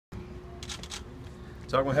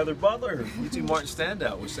Talking with Heather Butler, UT Martin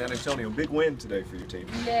standout with San Antonio. Big win today for your team.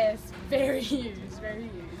 Yes, very huge, very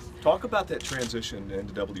huge. Talk about that transition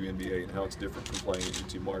into WNBA and how it's different from playing at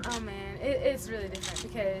UT Martin. Oh man, it's really different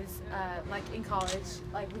because like in college,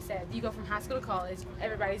 like we said, you go from high school to college,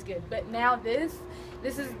 everybody's good. But now this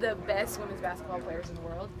is the best women's basketball players in the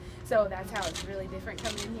world. So that's how it's really different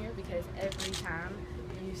coming in here, because every time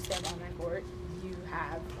you step on that court, you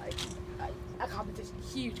have like a competition,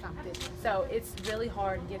 huge competition. So it's really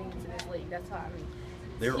hard getting into this league. That's how I mean.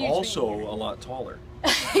 They're also a lot taller.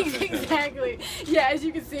 Exactly. Yeah, as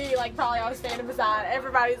you can see, like probably I was standing beside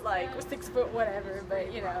everybody's like 6 foot whatever,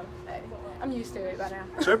 but you know, I'm used to it by now.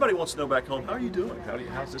 So everybody wants to know back home, how are you doing?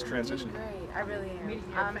 How's this transition? I'm great. I really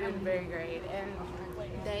am. I'm very great, and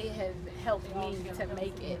they have helped me to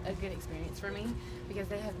make it a good experience for me, because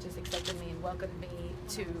they have just accepted me and welcomed me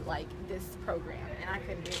to like this program, and I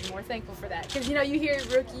couldn't be more thankful for that. Because you know, you hear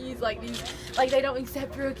rookies like these, like they don't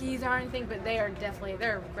accept rookies or anything, but they're a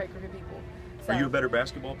great group of people. So, are you a better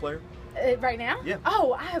basketball player? Right now? Yeah.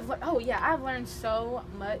 I've learned so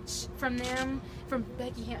much from them, from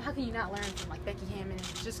Becky Hammond. How can you not learn from like Becky Hammond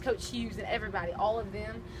and just Coach Hughes and everybody, all of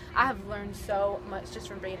them? I have learned so much just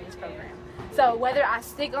from being in this program. So whether I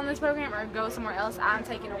stick on this program or go somewhere else, I'm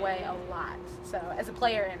taking away a lot. So as a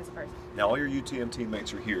player and as a person. Now all your UTM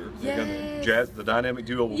teammates are here. Yes. The dynamic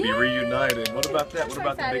duo will be reunited. What about that? What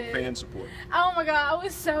about the big fan support? Oh my God, I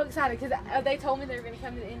was so excited because they told me they were going to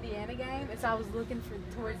come to the Indiana game, and so I was looking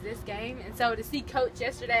towards this game. And so to see Coach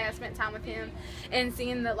yesterday, I spent time with him, and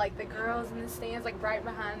seeing the girls in the stands like right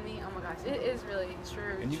behind me. Oh my gosh, it is really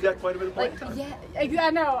true. And you got quite a bit of playing time. Yeah, I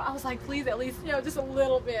know. I was like, please at least just a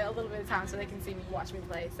little bit of time so they can see me, watch me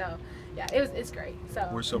play. So yeah, it's great. So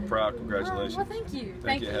we're so proud. Congratulations. Well, thank you.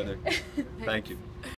 Thank you, Heather. Thank you.